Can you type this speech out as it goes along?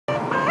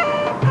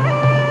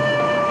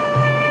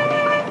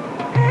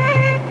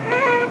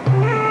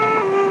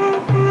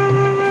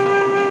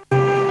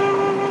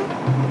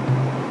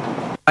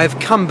I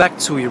have come back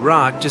to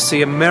Iraq to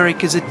see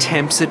America's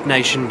attempts at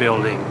nation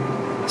building.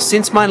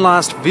 Since my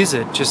last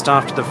visit just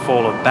after the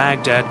fall of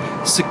Baghdad,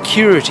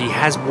 security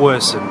has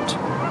worsened.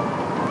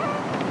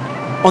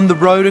 On the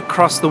road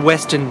across the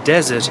western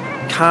desert,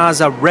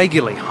 cars are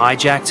regularly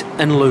hijacked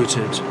and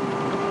looted.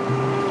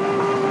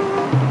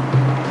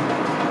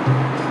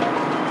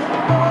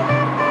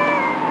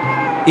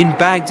 In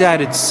Baghdad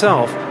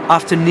itself,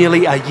 after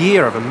nearly a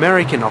year of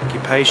American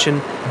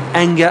occupation,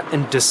 anger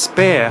and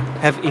despair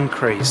have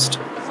increased.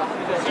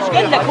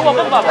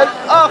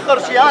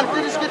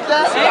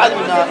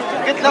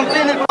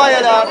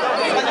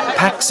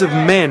 Packs of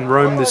men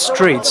roam the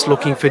streets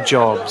looking for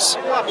jobs.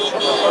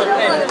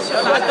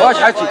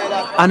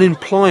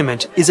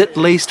 Unemployment is at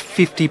least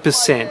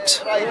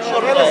 50%.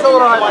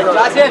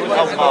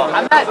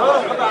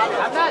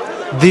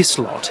 This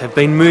lot have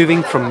been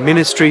moving from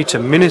ministry to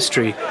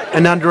ministry,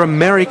 and under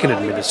American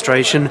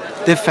administration,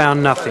 they've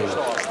found nothing.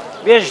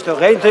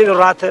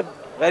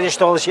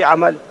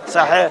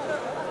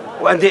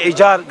 وعندي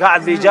ايجار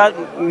قاعد بايجار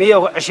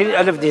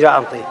 120,000 دينار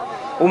انطيه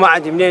وما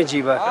عندي منين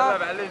اجيبها.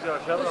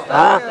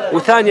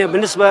 وثانيا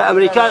بالنسبه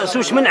امريكان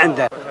سوش من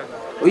عنده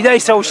واذا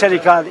يسوي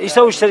الشركات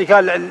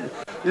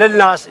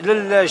للناس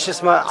شو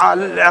اسمه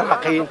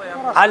للعراقيين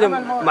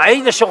عالم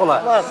معيد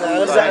شغله.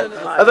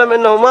 افهم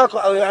انه ماكو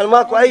يعني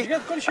ماكو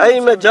اي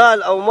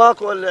مجال او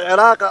ماكو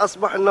العراق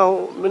اصبح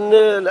انه من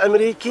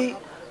الامريكي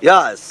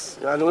يائس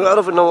يعني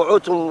ويعرف انه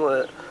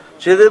وعودهم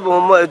كذب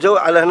وهم اجوا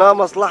على هنا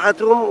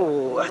مصلحتهم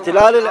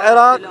واحتلال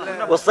العراق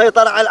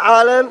والسيطرة على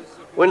العالم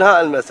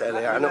وانهاء المسألة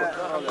يعني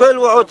كل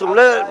وعودهم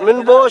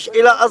من بوش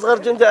إلى أصغر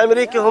جندي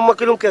أمريكي هم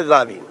كلهم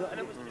كذابين.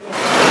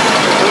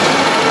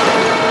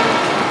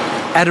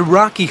 At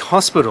Iraqi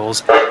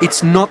hospitals,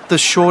 it's not the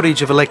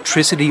shortage of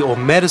electricity or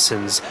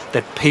medicines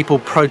that people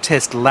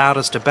protest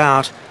loudest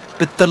about,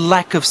 but the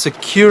lack of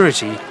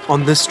security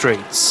on the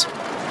streets.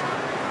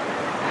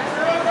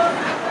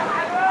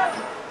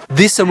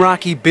 This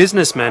Iraqi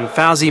businessman,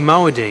 Fauzi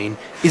Moaddin,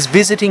 is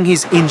visiting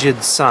his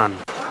injured son.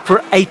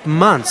 For 8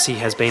 months he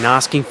has been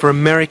asking for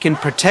American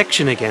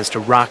protection against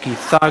Iraqi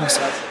thugs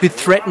who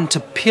threatened to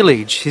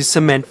pillage his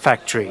cement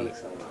factory.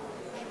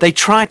 They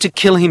tried to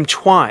kill him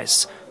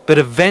twice, but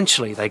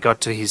eventually they got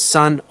to his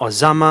son,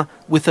 Osama,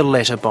 with a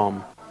letter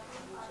bomb.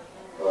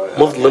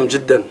 مظلم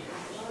جدا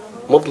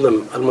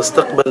مظلم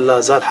المستقبل لا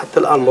زال حتى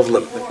الآن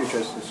مظلم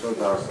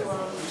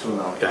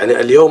يعني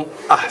اليوم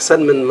أحسن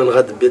من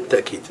غد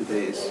بالتأكيد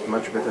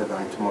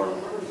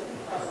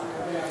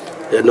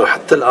لأنه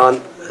حتى الآن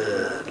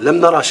لم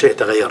نرى شيء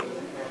تغير.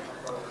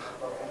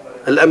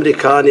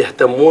 الأمريكان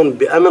يهتمون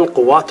بأمن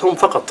قواتهم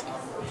فقط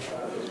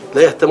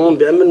لا يهتمون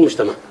بأمن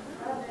المجتمع.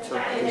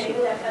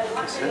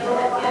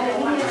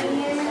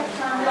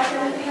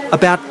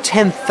 About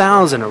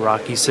 10,000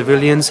 Iraqi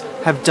civilians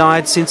have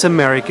died since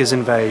America's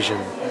invasion.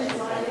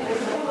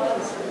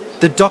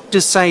 The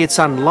doctors say it's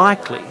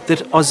unlikely that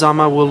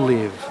Osama will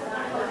live.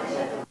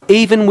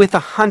 Even with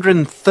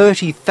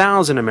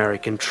 130,000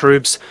 American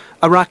troops,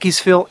 Iraqis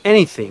feel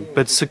anything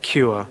but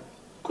secure.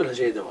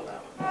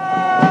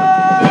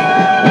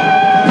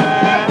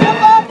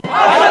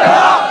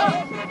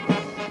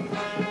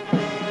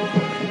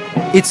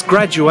 It's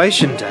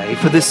graduation day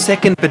for the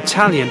 2nd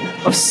Battalion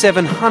of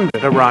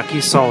 700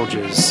 Iraqi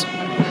soldiers.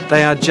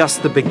 They are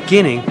just the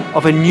beginning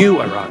of a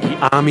new Iraqi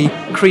army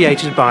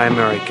created by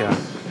America.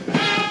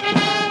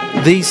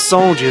 These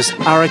soldiers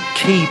are a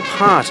key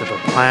part of a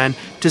plan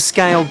to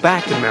scale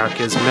back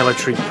America's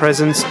military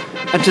presence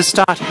and to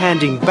start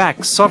handing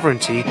back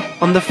sovereignty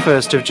on the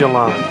 1st of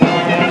July.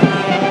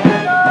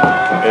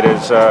 It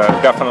is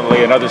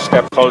definitely another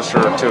step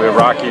closer to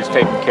Iraqis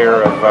taking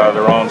care of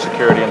their own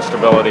security and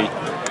stability,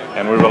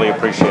 and we really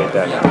appreciate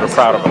that. We're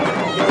proud of them.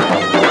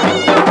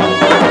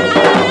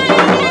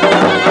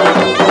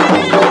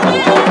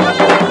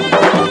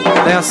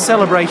 They are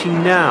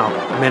celebrating now.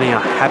 Many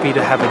are happy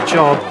to have a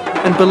job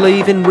and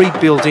believe in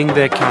rebuilding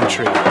their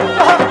country.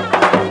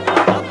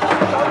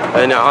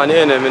 يعني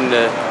عانينا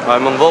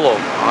من ظلم،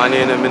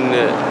 عانينا من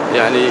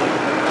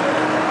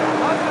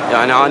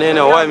يعني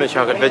عانينا هواي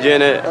مشاكل،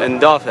 فجينا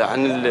ندافع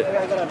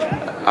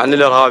عن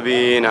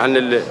الارهابيين،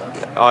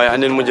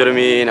 عن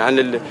المجرمين، عن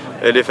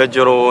اللي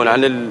يفجرون،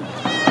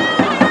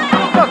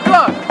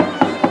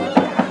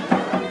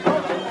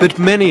 But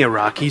many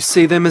Iraqis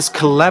see them as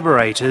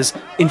collaborators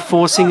in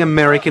forcing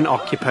American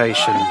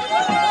occupation.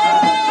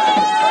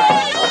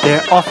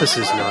 Their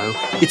officers know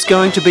it's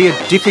going to be a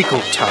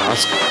difficult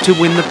task to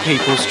win the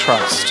people's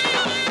trust.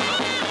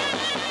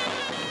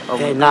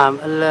 نعم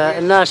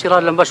الناس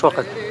يراد لهم بس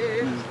وقت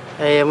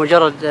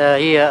مجرد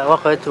هي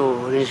وقت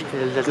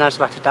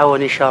والناس راح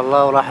تتعاون إن شاء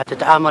الله وراح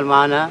تتعامل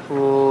معنا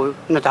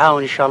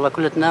ونتعاون إن شاء الله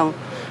كلنا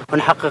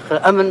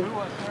ونحقق أمن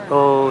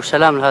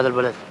وسلام لهذا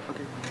البلد.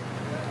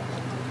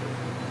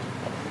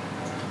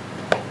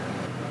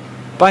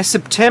 By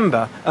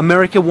September,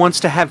 America wants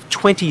to have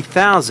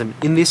 20,000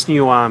 in this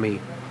new army.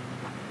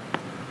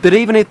 But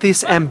even if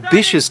this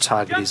ambitious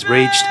target is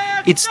reached,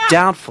 it's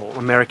doubtful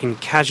American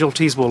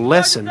casualties will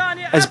lessen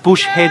as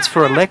Bush heads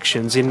for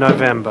elections in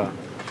November.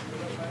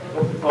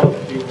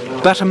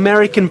 But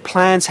American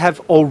plans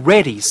have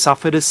already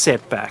suffered a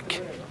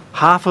setback.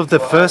 Half of the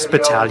 1st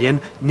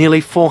Battalion,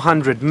 nearly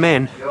 400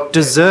 men,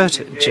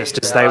 deserted just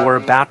as they were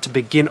about to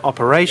begin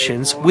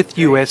operations with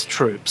US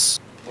troops.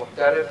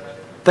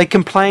 They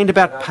complained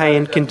about pay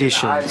and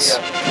conditions.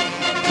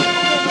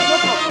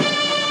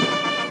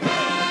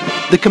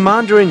 The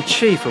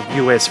Commander-in-Chief of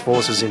US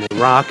forces in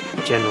Iraq,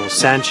 General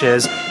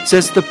Sanchez,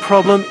 says the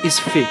problem is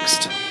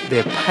fixed.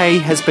 Their pay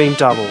has been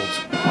doubled.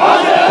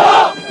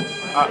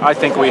 I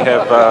think we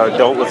have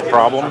dealt with the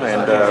problem,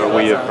 and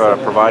we have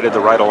provided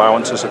the right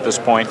allowances at this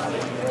point,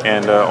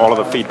 and all of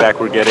the feedback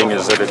we're getting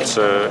is that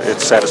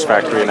it's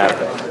satisfactory and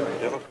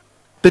adequate.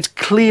 But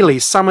clearly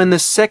some in the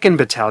 2nd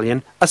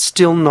Battalion are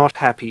still not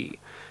happy.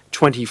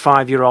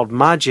 25-year-old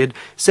Majid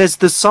says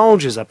the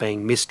soldiers are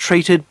being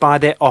mistreated by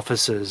their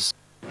officers.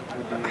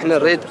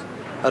 احنا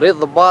نريد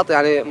ضباط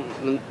يعني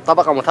من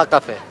طبقة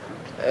مثقفة،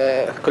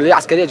 كلية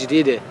عسكرية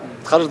جديدة،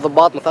 تخرج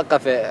ضباط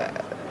مثقفة،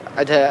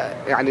 عندها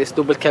يعني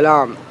اسلوب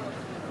الكلام،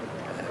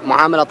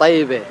 معاملة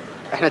طيبة،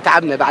 احنا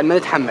تعبنا بعد ما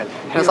نتحمل،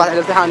 احنا صار عندنا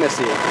ارتحال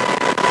نفسية.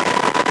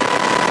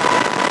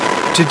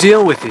 To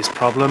deal with this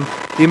problem,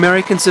 the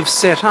Americans have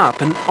set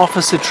up an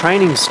officer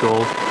training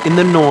school in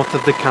the north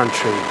of the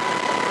country.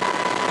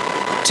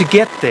 To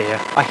get there,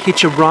 I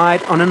hitch a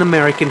ride on an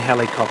American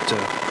helicopter,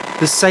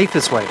 the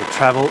safest way to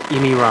travel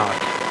in Iraq.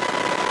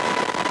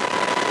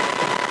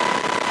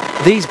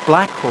 These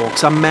Black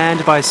Hawks are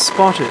manned by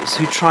spotters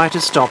who try to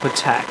stop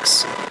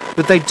attacks,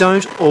 but they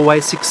don't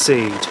always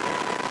succeed.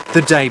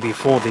 The day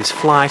before this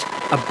flight,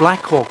 a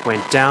Black Hawk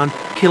went down,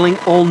 killing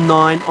all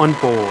 9 on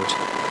board.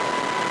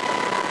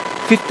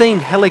 15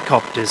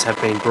 helicopters have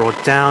been brought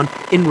down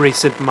in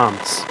recent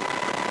months.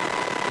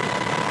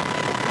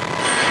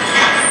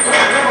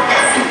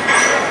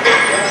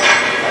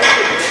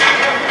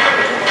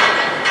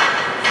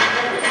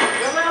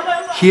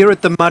 Here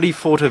at the muddy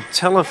fort of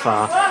Tel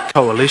Afar,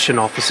 coalition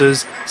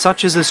officers,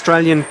 such as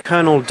Australian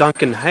Colonel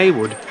Duncan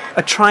Haywood,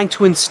 are trying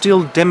to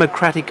instill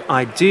democratic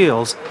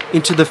ideals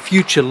into the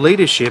future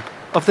leadership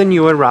of the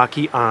new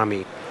Iraqi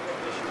army.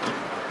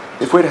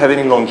 If we're to have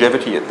any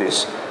longevity at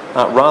this,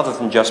 rather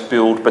than just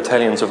build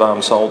battalions of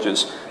armed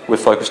soldiers, we're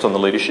focused on the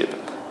leadership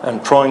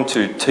and trying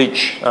to teach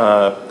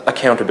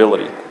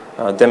accountability,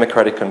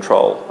 democratic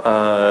control,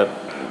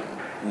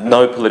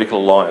 no political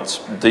alliance,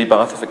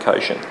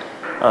 de-Baathification,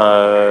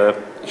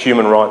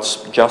 human rights,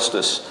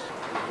 justice.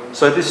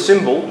 So this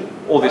symbol,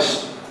 or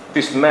this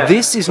map...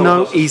 This is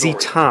no easy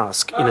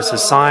task in a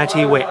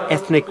society where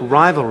ethnic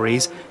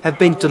rivalries have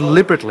been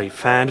deliberately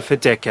fanned for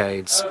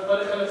decades.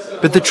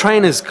 But the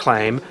trainers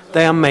claim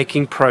they are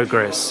making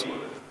progress.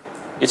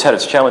 It's had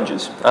its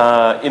challenges.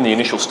 In the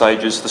initial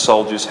stages, the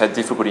soldiers had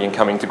difficulty in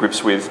coming to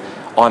grips with,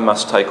 I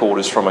must take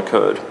orders from a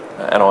Kurd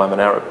and I'm an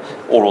Arab,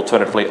 or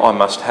alternatively, I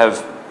must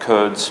have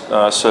Kurds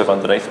serve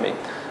underneath me.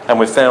 And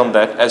we've found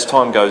that as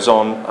time goes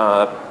on,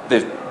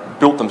 they've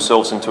built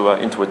themselves into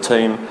a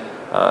team.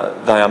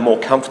 They are more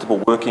comfortable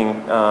working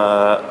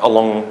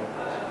along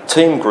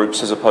team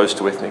groups as opposed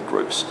to ethnic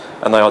groups,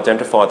 and they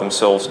identify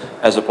themselves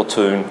as a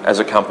platoon, as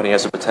a company,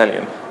 as a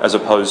battalion, as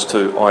opposed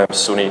to I am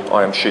Sunni,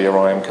 I am Shia,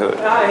 I am Kurd.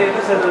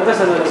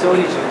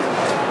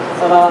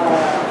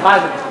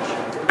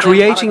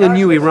 Creating a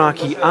new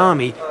Iraqi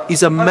army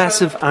is a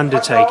massive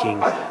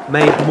undertaking,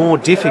 made more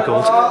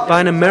difficult by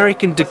an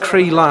American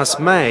decree last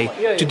May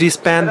to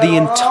disband the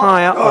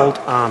entire old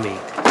army.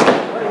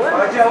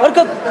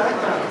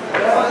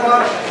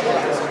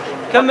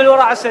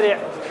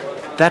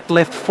 That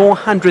left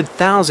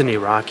 400,000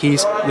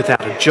 Iraqis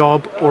without a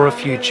job or a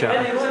future,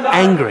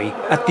 angry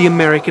at the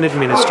American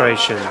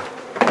administration.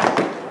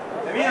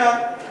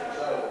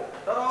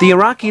 The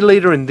Iraqi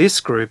leader in this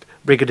group,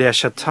 Brigadier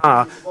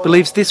Shattar,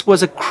 believes this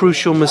was a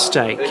crucial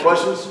mistake.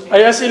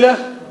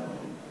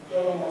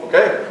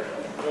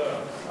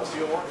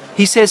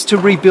 He says to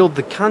rebuild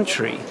the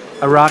country,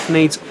 Iraq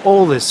needs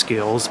all the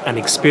skills and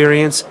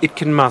experience it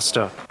can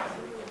muster.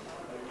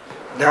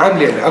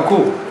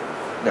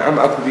 نعم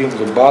اكو بيهم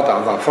ضباط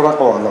اعضاء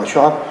فرق واعضاء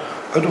شعب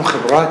عندهم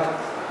خبرات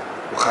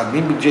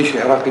وخادمين بالجيش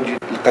العراقي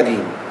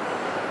القديم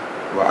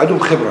وعندهم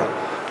خبره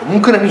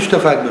وممكن ان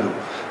يستفاد منهم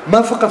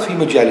ما فقط في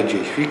مجال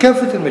الجيش في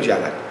كافه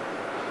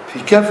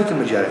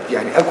المجالات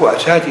يعني اكو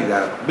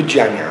اساتذه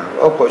بالجامعه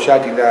واكو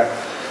اساتذه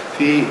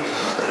في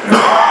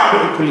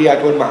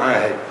الكليات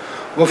والمعاهد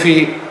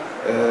وفي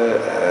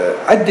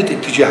عده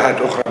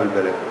اتجاهات اخرى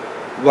بالبلد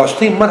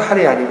واصلين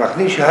مرحله يعني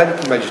ماخذين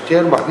شهاده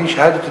الماجستير وماخذين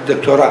شهاده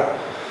الدكتوراه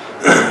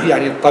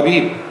يعني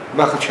الطبيب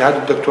ماخذ شهاده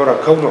الدكتوراه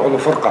كونه عضو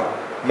فرقه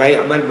ما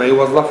يعمل ما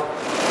يوظف.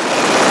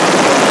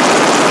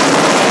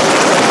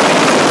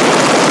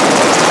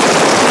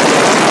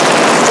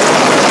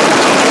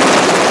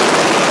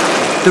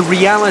 The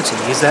reality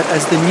is that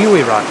as the new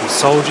Iraqi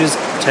soldiers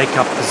take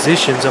up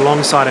positions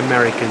alongside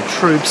American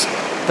troops,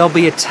 they'll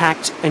be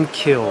attacked and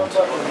killed.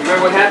 You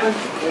remember what happened?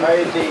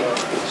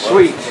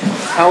 Sweet.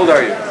 How old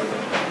are you?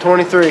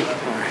 23.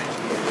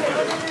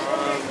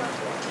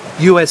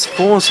 US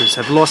forces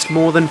have lost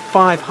more than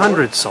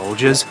 500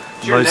 soldiers,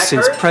 most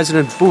since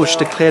President Bush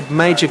declared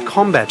major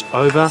combat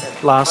over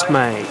last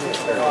May.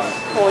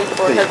 calling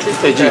for head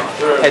CT.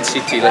 Head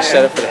CT. Let's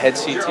set up for the head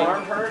CT.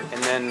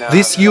 And then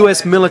This US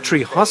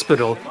military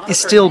hospital is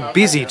still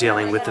busy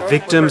dealing with the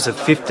victims of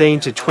 15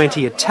 to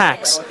 20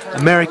 attacks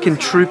American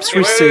troops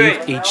receive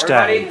each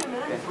day.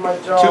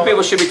 2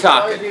 people should be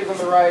talking.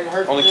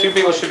 Only 2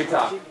 people should be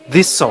talking.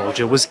 This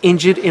soldier was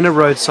injured in a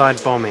roadside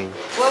bombing.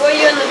 Where were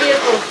you in the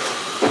vehicle?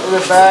 In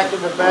the back,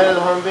 in the bed of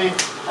the Humvee.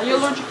 Are you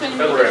allergic to any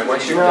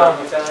Once you're done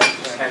with that,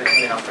 just hand it to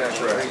me and I'll finish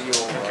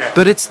it.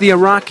 But it's the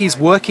Iraqis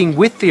working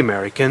with the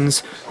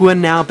Americans who are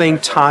now being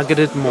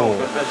targeted more.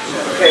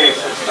 Okay,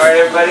 all right,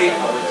 everybody.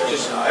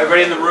 Just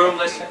everybody in the room,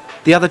 listen.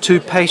 The other 2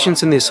 patients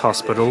in this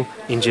hospital,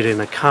 injured in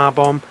a car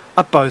bomb,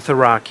 are both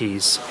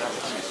Iraqis.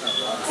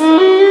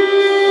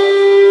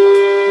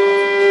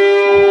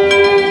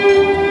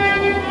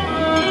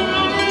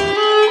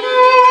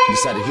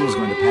 Decided he was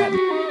going to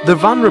patent. The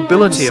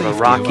vulnerability of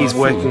Iraqis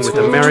working with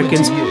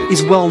Americans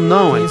is well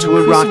known to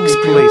Iraq's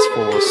police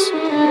force.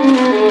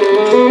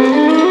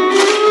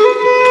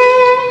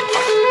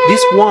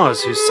 This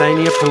was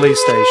Husseiniya police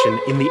station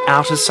in the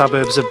outer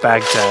suburbs of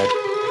Baghdad.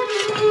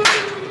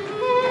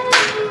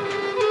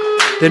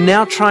 They're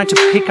now trying to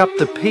pick up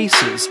the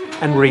pieces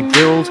and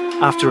rebuild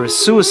after a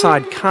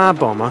suicide car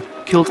bomber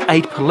killed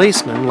 8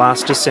 policemen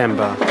last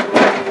December.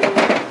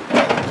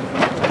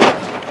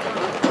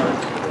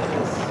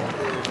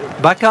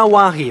 Bakar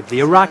Wahib, the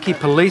Iraqi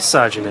police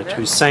sergeant at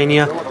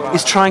Husseiniya,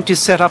 is trying to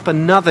set up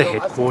another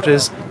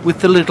headquarters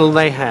with the little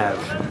they have.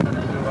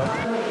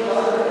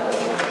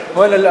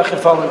 وين الأخ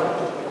الفاضل؟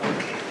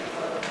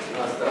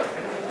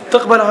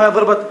 تقبل هاي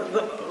ضربة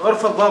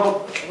غرفة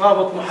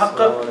ضابط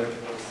محقق.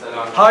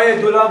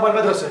 هاي دولاب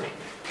المدرسة.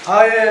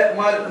 هاي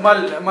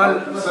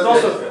مال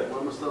مستوصف.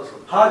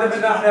 هذا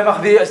منا احنا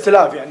ماخذي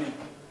استلاف يعني.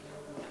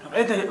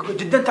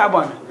 جدا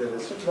تعبانة.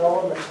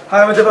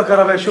 هاي مدبة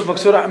كهرباء شوف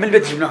مكسورة من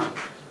البيت جبناها.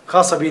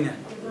 خاصة بينا.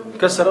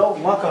 كسروا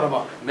ما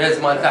كهرباء. بس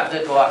ما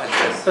تحقيق واحد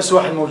بس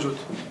واحد موجود.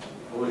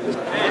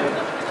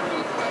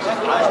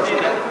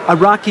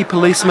 Iraqi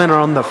policemen are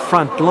on the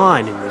front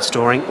line in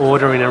restoring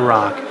order in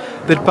Iraq,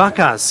 but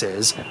Bakar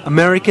says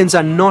Americans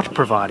are not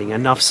providing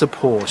enough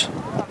support.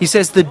 He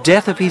says the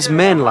death of his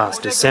men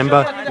last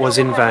December was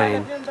in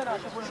vain.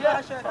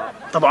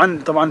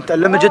 طبعا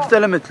تألمت جد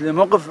تألمت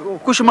الموقف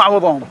كل شيء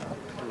معوضهم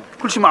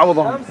كل شيء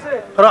معوضهم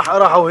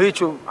راحوا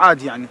هيك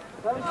عادي يعني.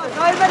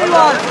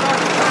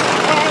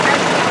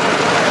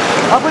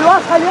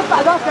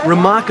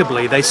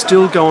 Remarkably, they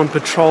still go on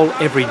patrol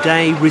every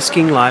day,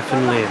 risking life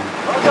and limb.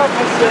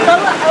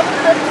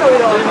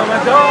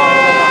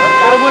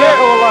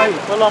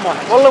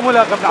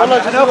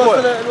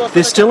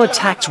 They're still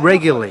attacked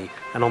regularly,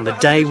 and on the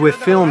day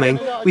we're filming,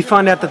 we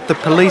find out that the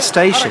police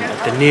station at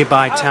the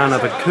nearby town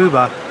of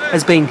Akuba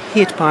has been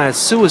hit by a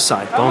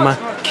suicide bomber,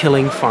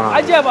 killing 5.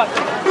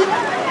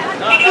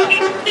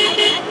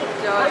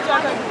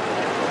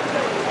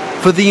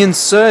 For the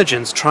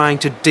insurgents trying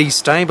to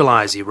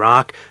destabilise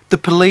Iraq, the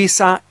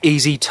police are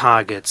easy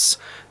targets.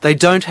 They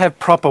don't have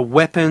proper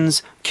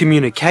weapons,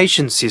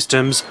 communication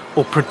systems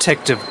or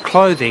protective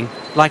clothing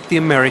like the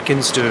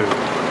Americans do.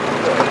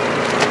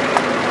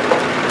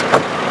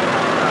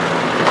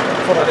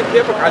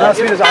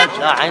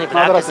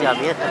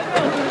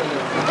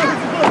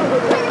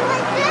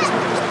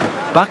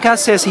 Bakar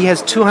says he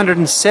has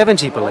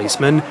 270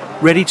 policemen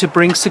ready to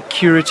bring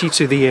security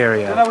to the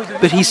area,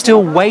 but he's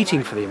still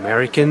waiting for the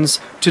Americans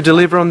to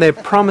deliver on their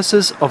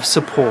promises of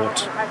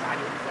support.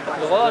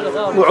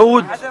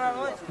 وعود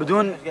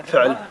بدون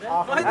فعل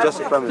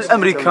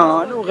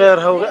الامريكان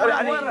وغيرها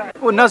يعني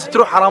والناس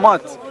تروح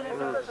حرامات.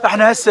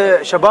 احنا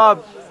هسه شباب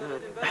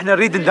احنا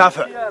نريد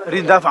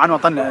ندافع عن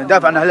وطننا،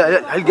 ندافع عن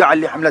هالقاعه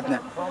اللي حملتنا.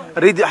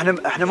 نريد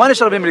احنا ما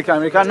نشرب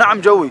الامريكان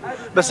نعم جوي،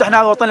 بس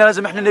احنا وطننا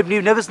لازم احنا نبنيه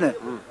بنفسنا.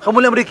 خمو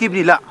الامريكي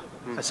يبني لا،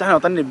 بس احنا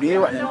وطننا نبنيه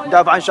واحنا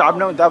ندافع عن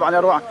شعبنا وندافع عن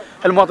ارواح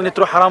المواطنين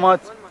تروح حرامات.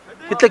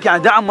 قلت لك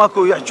يعني دعم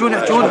ماكو، يحجون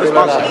بس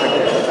ما.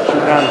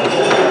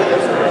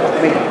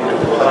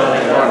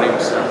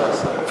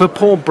 For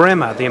Paul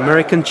Bremer, the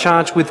American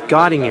charged with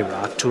guiding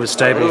Iraq to a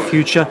stable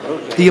future,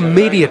 the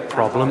immediate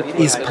problem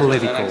is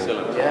political.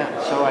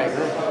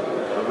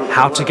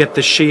 How to get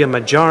the Shia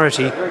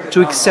majority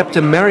to accept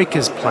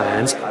America's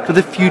plans for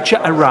the future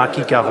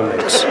Iraqi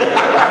government.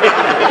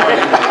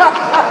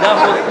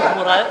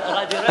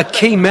 A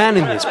key man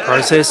in this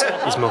process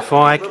is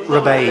Mufaik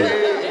Rabai.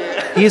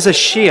 He is a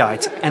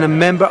Shiite and a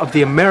member of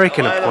the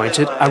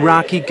American-appointed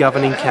Iraqi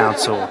Governing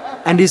Council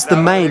and is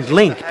the main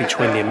link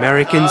between the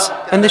Americans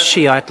and the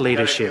Shiite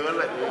leadership.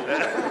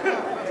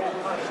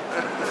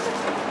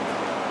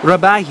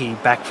 Rabahi,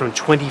 back from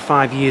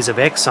 25 years of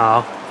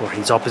exile for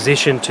his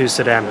opposition to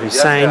Saddam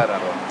Hussein,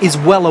 is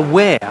well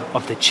aware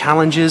of the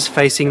challenges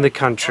facing the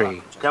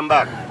country.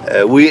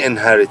 We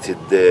inherited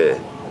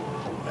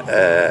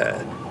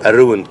a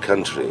ruined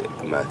country,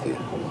 Matthew.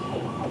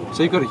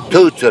 So you've got a huge,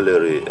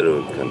 totally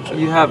ruined country.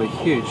 You have a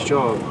huge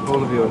job,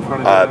 all of you in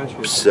front of you.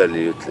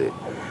 Absolutely.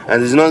 And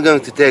it's not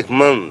going to take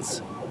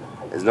months.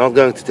 It's not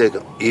going to take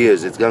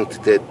years. It's going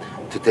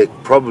to take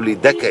probably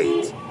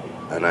decades,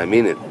 and I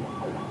mean it,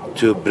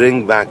 to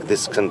bring back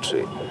this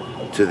country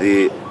to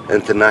the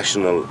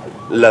international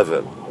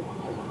level.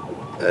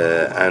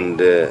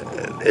 And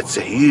it's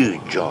a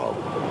huge job.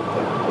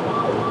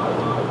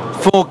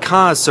 4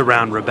 cars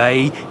surround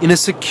Rebay in a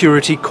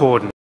security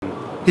cordon.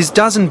 His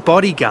dozen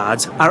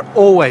bodyguards are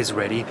always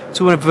ready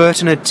to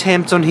avert an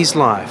attempt on his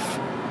life.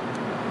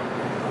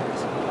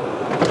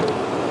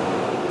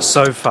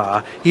 So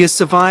far, he has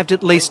survived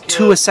at least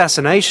 2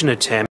 assassination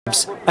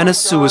attempts and a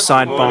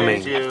suicide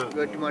bombing.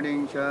 Good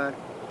morning, sir.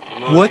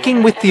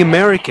 Working with the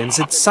Americans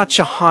at such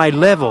a high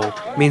level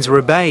means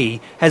Rebay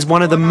has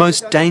one of the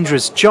most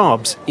dangerous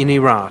jobs in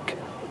Iraq.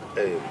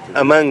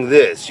 Among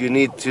this, you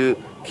need to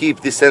keep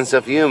the sense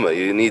of humor.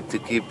 You need to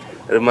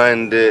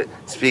remind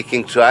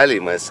speaking to Ali,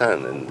 my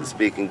son, and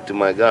speaking to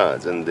my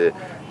guards, and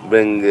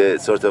bring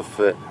sort of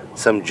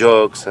some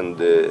jokes, and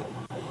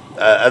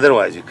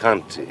otherwise you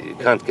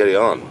can't carry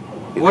on.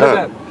 What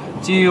about?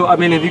 Do you? I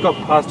mean, have you got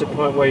past a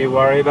point where you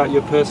worry about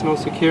your personal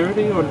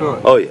security or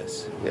not? Oh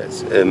yes,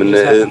 yes. You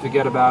just have to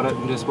forget about it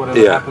and just whatever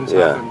happens,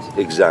 happens.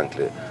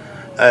 Exactly.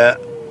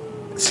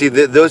 See,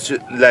 those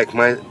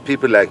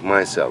people like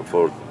myself,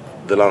 for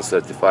the last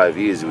 35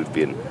 years, we've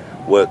been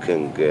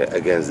working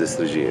against this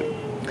regime.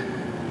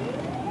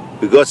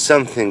 We got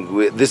something.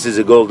 This is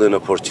a golden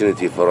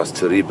opportunity for us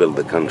to rebuild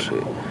the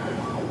country.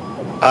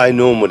 I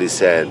normally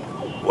said,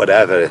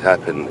 whatever it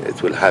happen,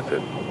 it will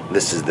happen.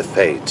 This is the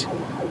fate.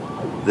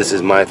 This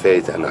is my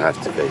fate, and I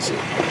have to face it.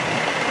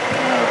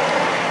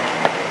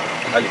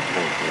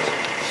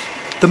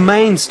 The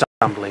main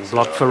stumbling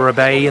block for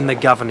Rebay and the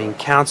governing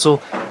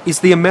council is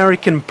the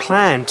American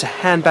plan to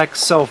hand back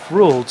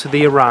self-rule to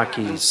the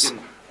Iraqis.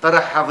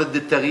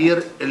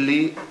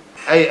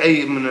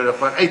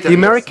 The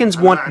Americans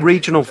want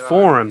regional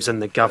forums in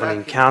the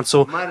governing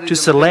council to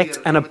select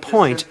and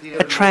appoint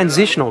a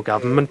transitional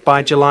government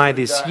by July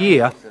this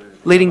year,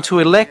 leading to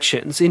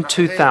elections in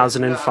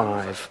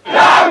 2005.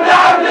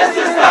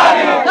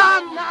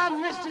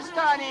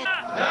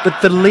 But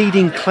the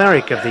leading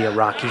cleric of the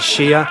Iraqi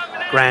Shia,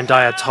 Grand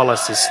Ayatollah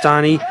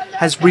Sistani,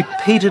 has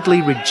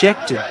repeatedly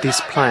rejected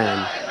this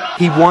plan.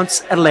 He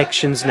wants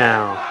elections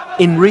now.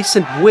 In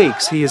recent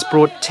weeks, he has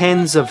brought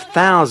tens of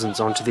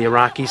thousands onto the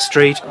Iraqi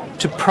street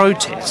to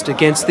protest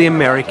against the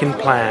American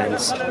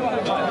plans.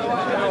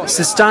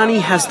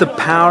 Sistani has the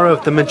power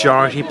of the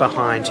majority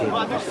behind him.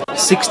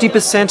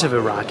 60% of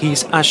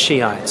Iraqis are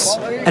Shiites,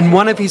 and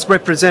one of his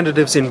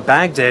representatives in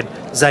Baghdad,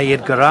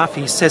 Zayed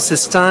Gharafi, says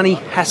Sistani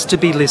has to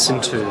be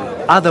listened to.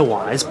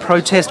 Otherwise,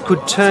 protest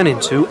could turn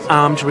into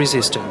armed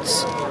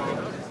resistance.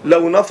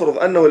 لو نفرض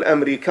أنه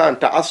الأمريكان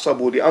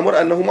تعصبوا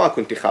لأمر أنه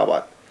ماكو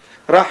انتخابات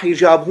راح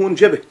يجابهون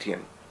جبهتين.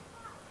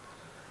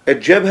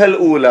 الجبهة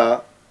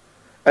الأولى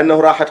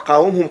أنه راح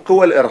تقاومهم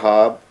قوى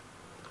الإرهاب،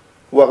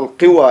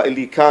 والقوى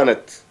اللي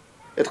كانت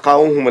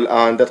تقاومهم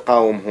الآن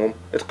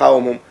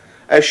تقاومهم.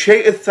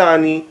 الشيء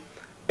الثاني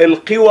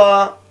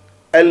القوى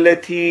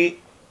التي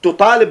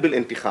تطالب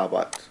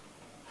بالانتخابات.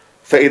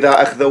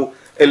 فإذا أخذوا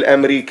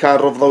الأمريكان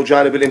رفضوا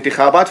جانب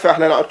الانتخابات،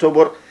 فإحنا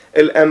نعتبر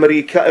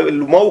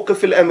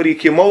الموقف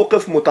الأمريكي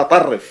موقف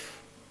متطرف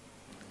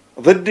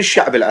ضد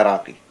الشعب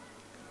العراقي.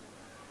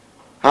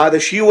 هذا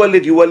الشيء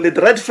يولد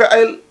رد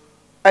فعل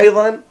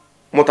أيضا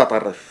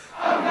متطرف.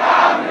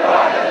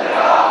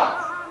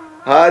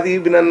 هذه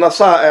من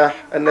النصائح.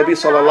 النبي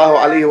صلى الله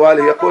عليه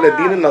وآله يقول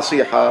الدين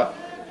النصيحة،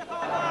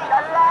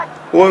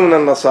 ومن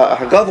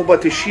النصائح غضبة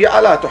الشيعة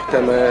لا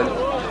تحتمل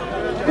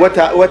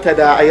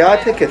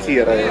وتداعياتها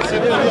كثيرة.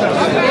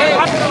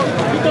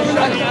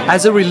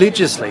 As a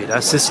religious leader,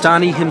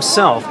 Sistani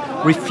himself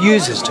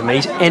refuses to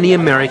meet any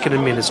American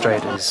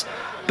administrators,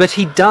 but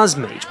he does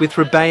meet with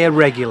Rebay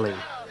regularly.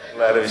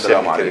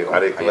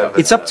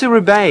 It's up to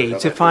Rebay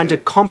to find a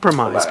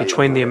compromise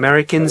between the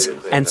Americans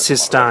and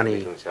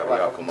Sistani.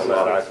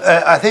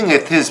 I think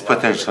it is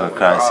potential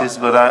crisis,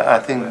 but I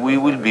think we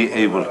will be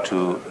able to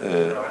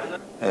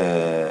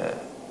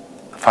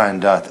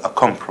find out a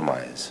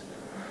compromise.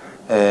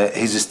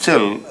 He's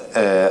still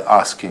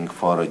asking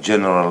for a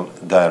general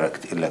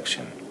direct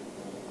election.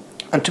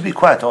 And to be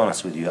quite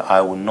honest with you,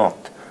 I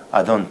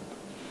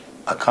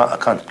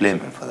can't blame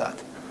him for that.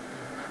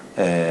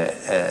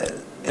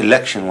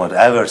 Election,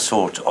 whatever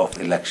sort of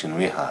election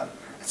we have,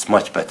 it's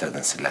much better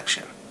than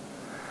selection.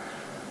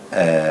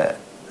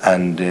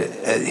 And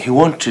he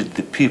wanted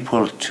the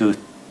people to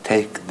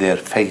take their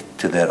fate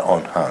to their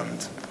own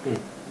hands.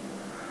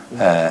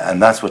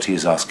 And that's what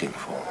he's asking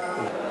for.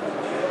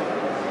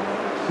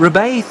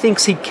 Rebay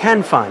thinks he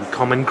can find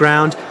common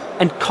ground,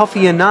 and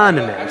Kofi Annan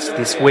announced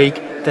this week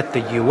that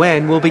the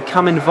UN will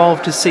become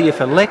involved to see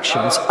if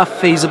elections are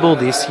feasible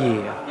this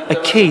year, a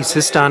key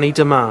Sistani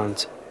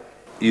demand.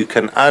 You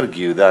can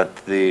argue that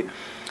the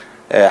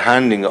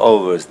handing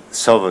over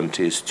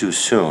sovereignty is too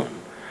soon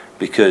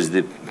because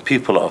the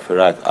people of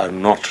Iraq are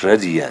not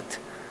ready yet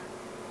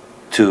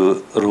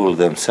to rule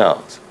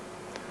themselves.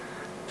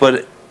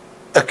 But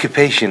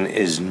occupation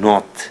is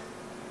not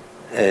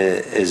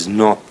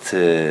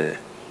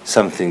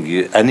something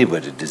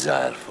anybody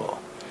desire for,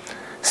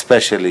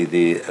 especially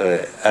the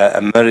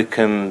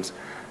Americans,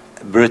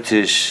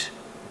 British,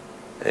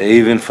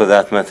 even for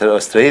that matter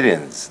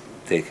Australians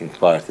taking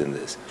part in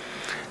this.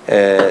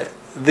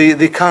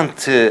 They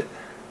can't.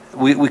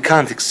 We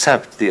can't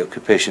accept the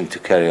occupation to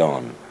carry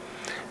on.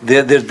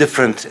 They're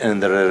different in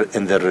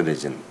their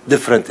religion,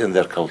 different in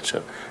their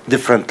culture,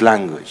 different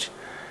language,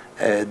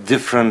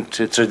 different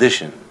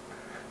tradition.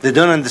 They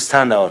don't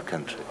understand our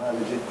country.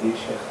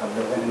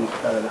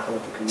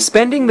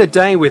 Spending the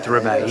day with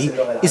Rabai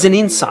is an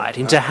insight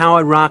into how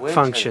Iraq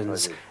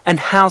functions and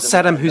how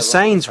Saddam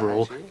Hussein's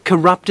rule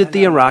corrupted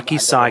the Iraqi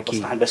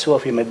psyche.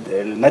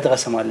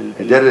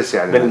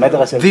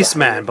 This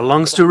man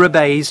belongs to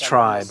Rabai's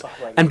tribe,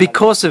 and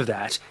because of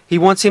that, he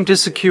wants him to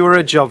secure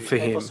a job for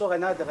him.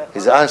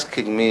 He's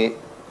asking me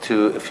to,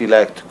 if you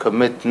like, to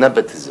commit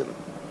nepotism,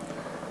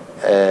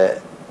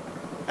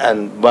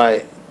 and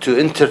to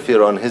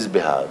interfere on his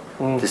behalf,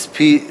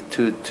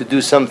 to do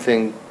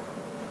something,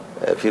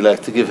 if you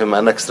like, to give him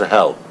an extra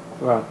help,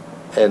 right,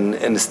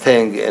 in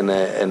staying in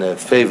a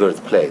favored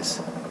place,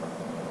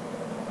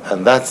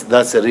 and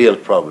that's a real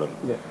problem.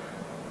 Yeah.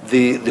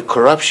 The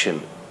corruption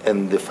in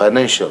the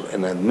financial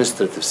and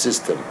administrative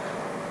system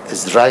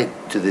is right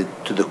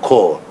to the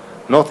core,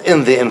 not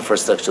in the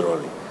infrastructure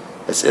only.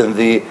 It's in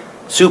the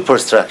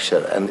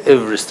superstructure and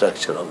every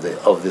structure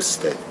of this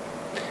state.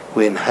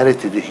 We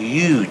inherited a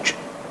huge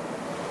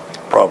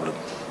problem,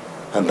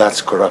 and that's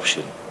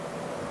corruption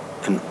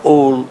in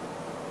all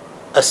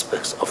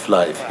aspects of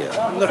life here.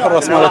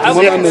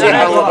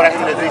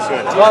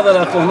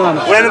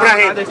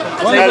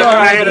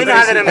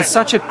 As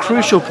such a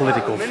crucial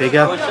political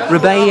figure,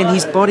 Rabai and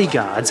his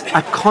bodyguards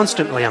are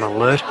constantly on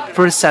alert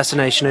for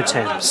assassination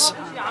attempts.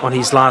 On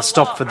his last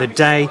stop for the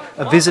day,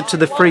 a visit to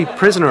the Free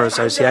Prisoner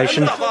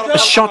Association, a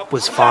shot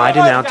was fired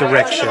in our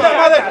direction.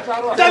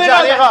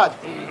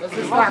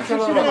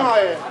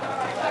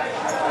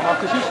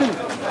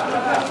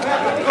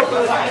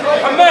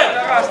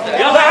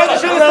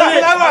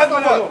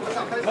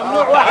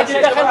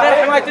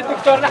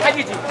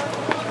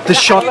 The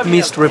shot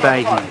missed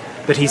Rabai,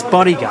 but his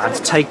bodyguards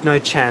take no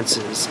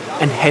chances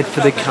and head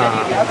for the car.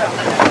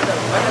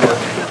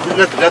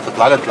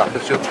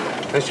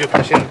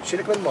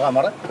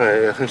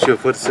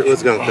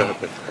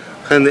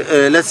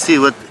 Let's see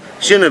what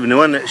شنو ابني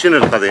وانا شنو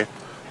القضية؟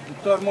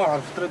 دكتور ما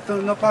اعرف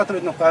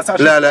تريد نقاس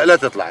لا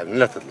تطلع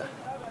لا تطلع.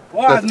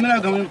 واحد من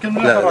عندهم يمكن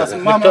من الحراس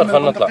ما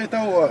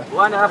منطقته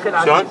وانا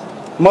اخذ شلون؟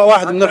 ما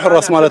واحد من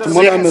الحراس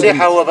مالتهم ما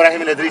سيحة هو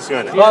ابراهيم الادريسي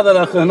هنا. هذا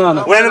الاخ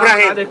هنا. وين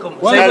ابراهيم؟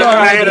 وين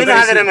ابراهيم؟ من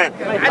هذا المان؟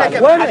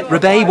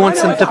 Rabai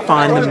wants them to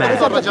find the man.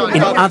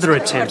 In other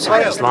attempts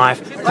of his life,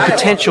 the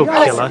potential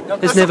killer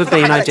has never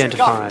been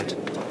identified.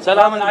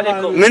 سلام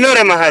عليكم. منو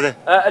رمى هذا؟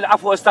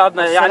 العفو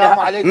استاذنا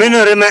يعني.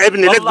 منو رمى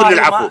ابني؟ لا تقول لي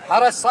العفو.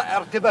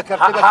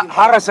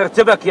 حرس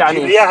ارتبك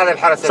يعني. يا هذا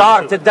الحرس.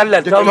 صار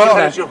تدلل.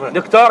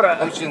 دكتور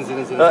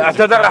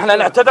اعتذر احنا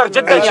نعتذر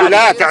جدا يعني.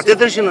 لا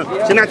تعتذر شنو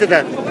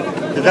اعتذر؟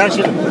 اعتذر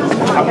شنو؟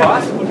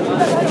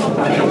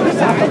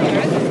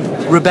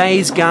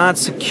 Rabai's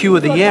guards secure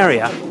the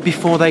area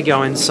before they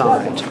go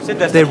inside.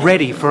 They're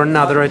ready for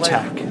another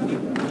attack.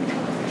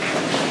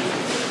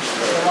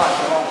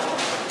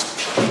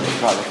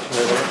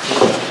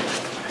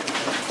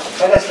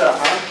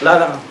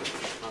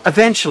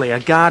 Eventually, a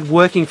guard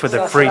working for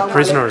the Free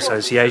Prisoner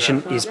Association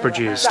is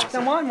produced.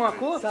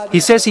 He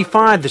says he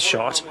fired the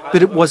shot,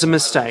 but it was a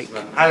mistake.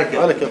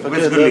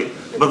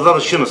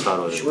 بالضبط شنو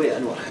صار؟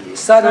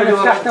 استاذ انا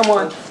فتحت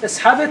امان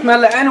سحبت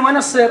مال العين وانا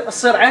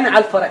تصير عين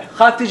على الفرع،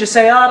 خاف تيجي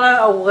سياره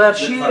او غير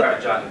شيء.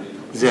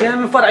 زين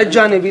من الفرع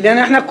الجانبي لان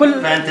احنا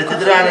كل. فانت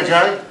تدري انا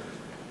جاي؟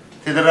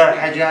 تدري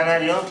حاجه انا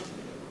اليوم؟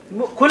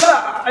 كل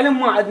علم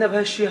ما عندنا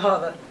بهالشيء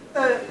هذا.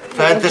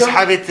 فانت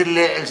سحبت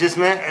شو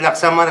اسمه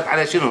الاقسام مالك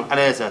على شنو؟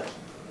 على يسار؟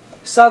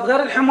 استاذ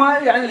غير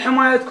الحمايه يعني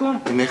حمايتكم؟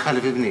 ما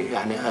يخالف ابني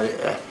يعني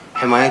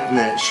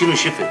حمايتنا شنو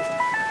شفت؟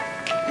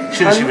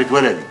 شنو شفت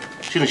ولدي؟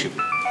 شنو شفت؟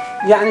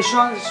 يعني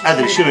شلون؟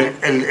 ادري شنو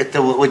انت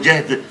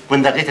وجهت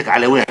بندقيتك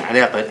على وين؟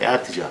 على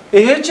اتجاه.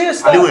 هيك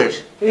استاذ. لويش؟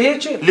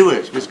 هيك.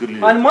 لويش بس قول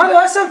لي. انا ما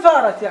له اسم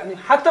فارت يعني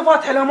حتى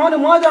فاتح الامان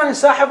وما داني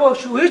ساحبه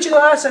وشو هيك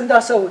له اسم دا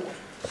اسوي.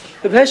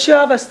 بهالشيء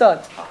هذا استاذ.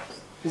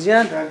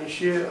 زين يعني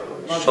شيء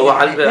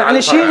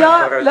يعني شيء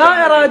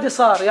لا ارادي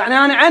صار يعني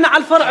انا عين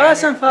على الفرع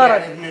اسم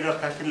فارت. يعني ابني لو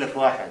كاتب لك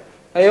واحد.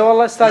 اي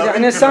والله استاذ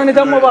يعني لساني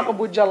دمه باقي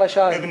بوجه الله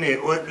شايف. ابني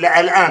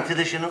الان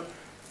تدري شنو؟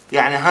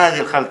 يعني هذه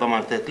الخلطه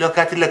مالتك لو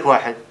كاتب لك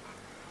واحد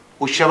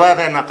والشباب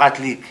هنا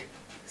قاتليك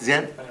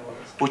زين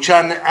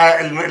وكان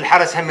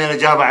الحرس هم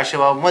جابه على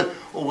الشباب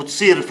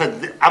وتصير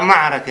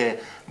معركه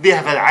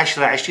بها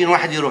 10 20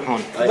 واحد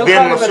يروحون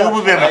بين مصوب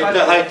وبين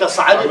هاي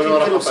تصعدت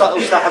يمكن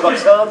وساحب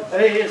اقسام.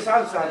 اي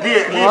صعب.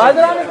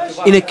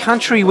 In a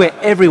country where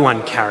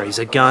everyone carries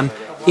a gun,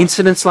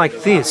 incidents like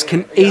this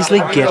can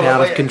easily get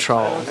out of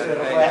control.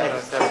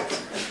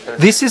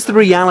 This is the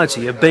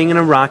reality of being an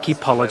Iraqi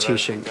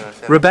politician.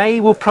 Rabai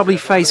will probably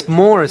face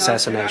more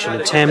assassination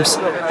attempts,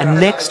 and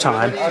next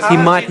time he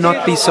might not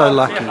be so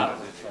lucky.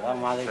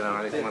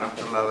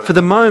 For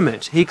the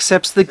moment, he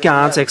accepts the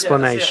guard's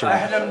explanation.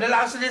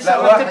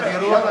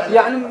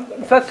 يعني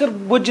نفكر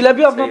بوجه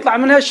الابيض نطلع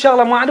من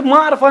هالشغله ما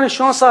اعرف انا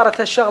شلون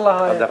صارت هالشغله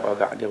هاي.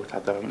 وقع عليه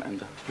وتحضر من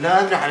عنده. لا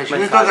ادري على شيء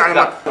نتوقع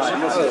على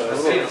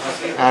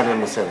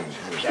اهلا وسهلا.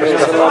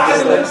 ليش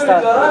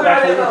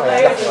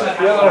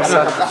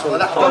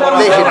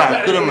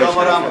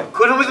نعم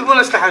كلهم يذبون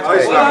اسلحتهم.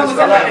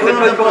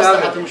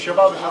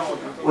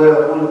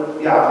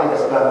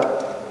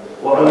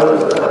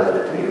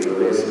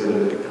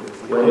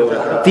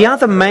 The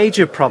other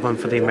major problem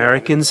for the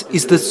Americans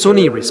is the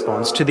Sunni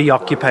response to the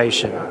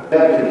occupation.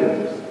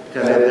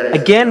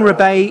 Again,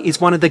 Rabai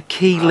is one of the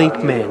key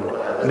link men,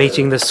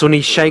 meeting the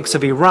Sunni sheikhs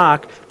of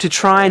Iraq to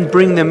try and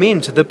bring them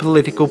into the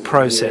political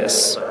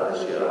process.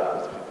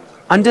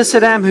 Under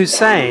Saddam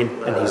Hussein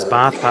and his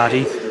Ba'ath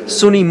Party,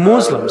 Sunni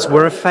Muslims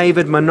were a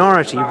favoured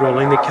minority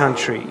ruling the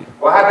country.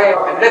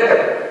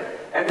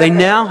 They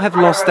now have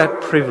lost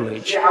that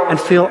privilege and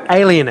feel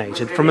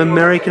alienated from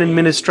American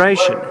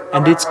administration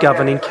and its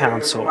governing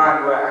council.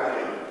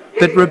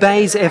 But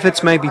Rabai's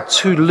efforts may be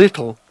too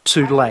little,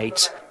 too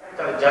late.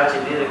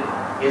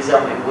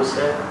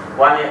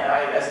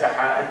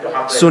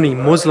 Sunni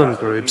Muslim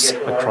groups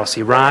across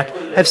Iraq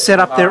have set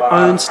up their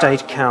own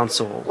state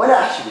council.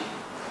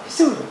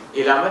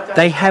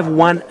 They have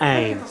one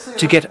aim: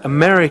 to get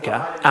America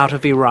out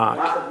of Iraq.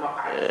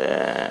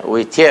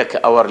 We take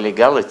our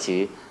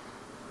legality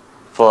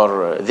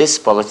for this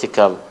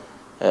political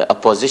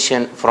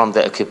opposition from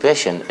the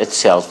occupation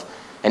itself.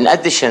 In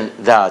addition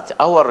that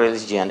our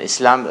religion,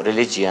 Islam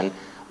religion,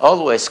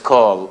 always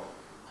call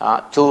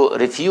to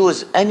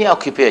refuse any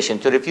occupation,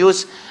 to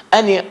refuse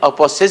any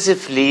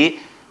oppositively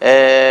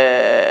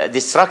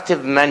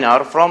destructive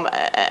manner from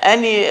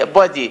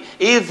anybody,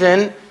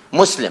 even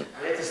Muslim.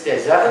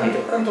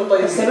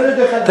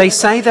 They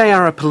say they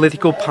are a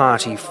political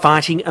party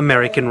fighting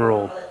American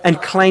rule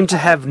and claim to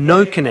have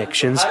no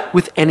connections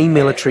with any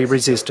military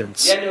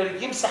resistance.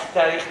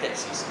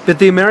 But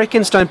the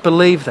Americans don't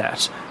believe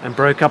that and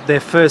broke up their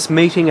first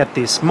meeting at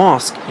this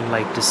mosque in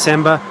late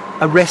December,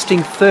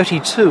 arresting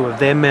 32 of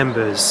their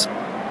members.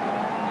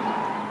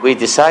 We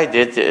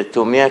decided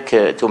to make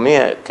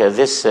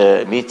this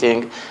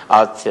meeting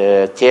at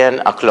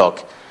 10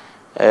 o'clock.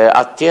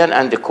 At 10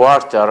 and a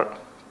quarter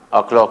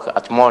o'clock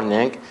at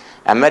morning,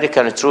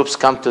 American troops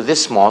come to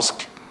this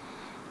mosque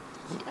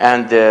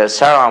and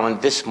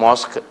surround this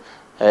mosque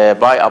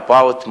by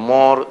about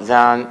more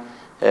than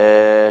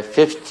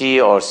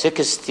 50 or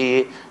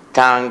 60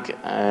 tank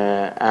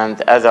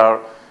and other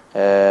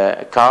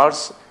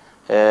cars.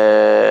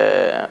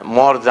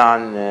 More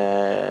than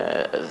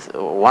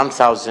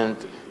 1,000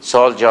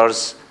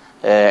 soldiers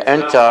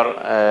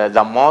enter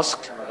the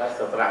mosque.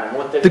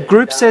 The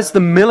group says the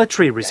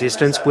military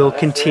resistance will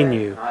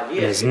continue.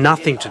 It has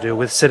nothing to do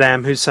with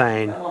Saddam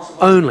Hussein,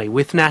 only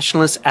with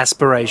nationalist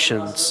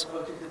aspirations.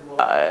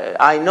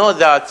 I know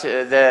that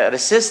the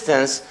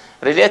resistance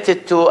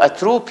related to a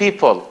true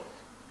people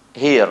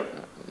here,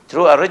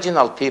 true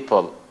original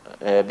people,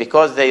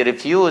 because they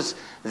refuse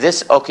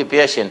this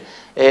occupation.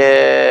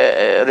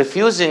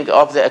 Refusing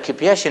of the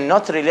occupation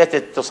not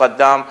related to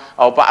Saddam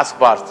or Ba'ath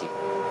Party.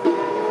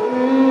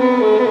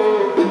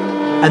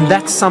 And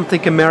that's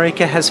something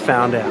America has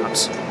found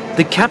out.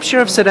 The capture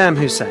of Saddam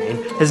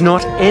Hussein has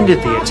not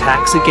ended the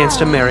attacks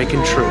against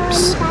American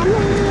troops.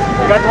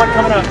 We got one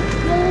coming up.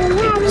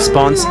 In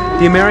response,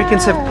 the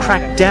Americans have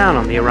cracked down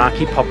on the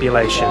Iraqi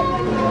population,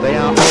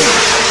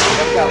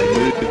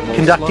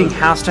 conducting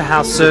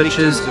house-to-house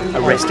searches,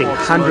 arresting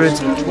hundreds,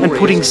 and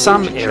putting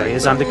some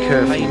areas under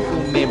curfew.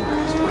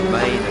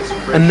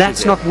 And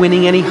that's not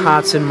winning any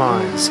hearts and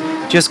minds,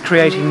 just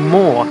creating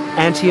more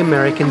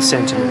anti-American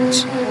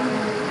sentiment.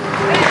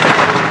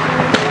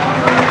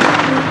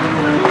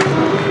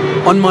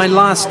 On my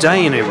last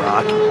day in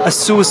Iraq, a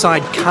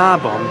suicide car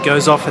bomb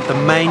goes off at the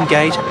main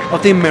gate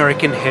of the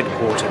American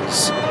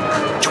headquarters.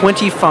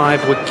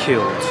 25 were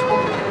killed.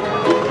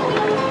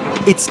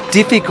 It's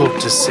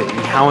difficult to see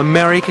how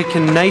America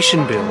can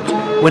nation build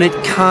when it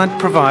can't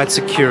provide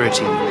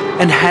security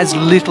and has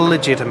little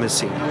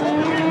legitimacy.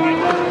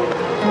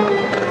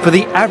 For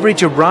the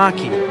average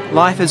Iraqi,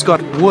 life has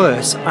got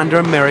worse under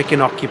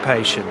American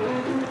occupation.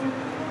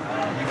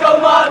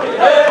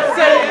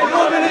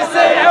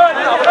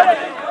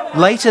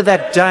 Later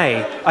that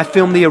day, I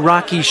filmed the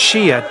Iraqi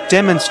Shia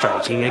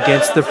demonstrating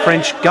against the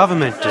French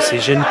government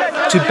decision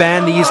to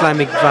ban the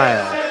Islamic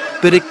veil,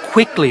 but it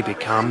quickly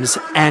becomes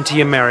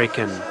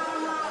anti-American.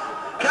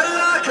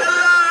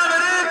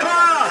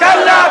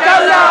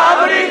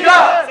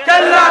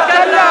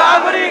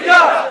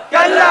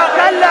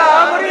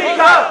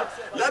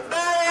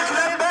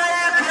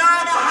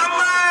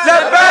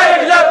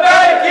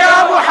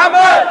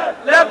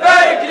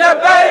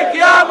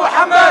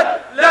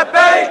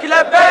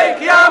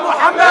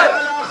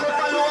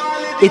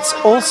 It's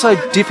also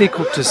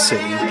difficult to see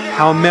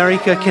how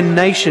America can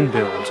nation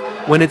build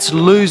when it's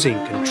losing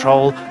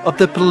control of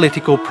the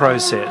political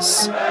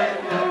process.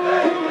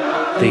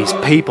 These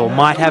people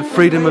might have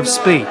freedom of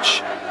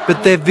speech,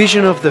 but their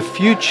vision of the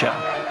future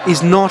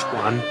is not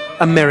one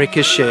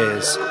America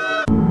shares.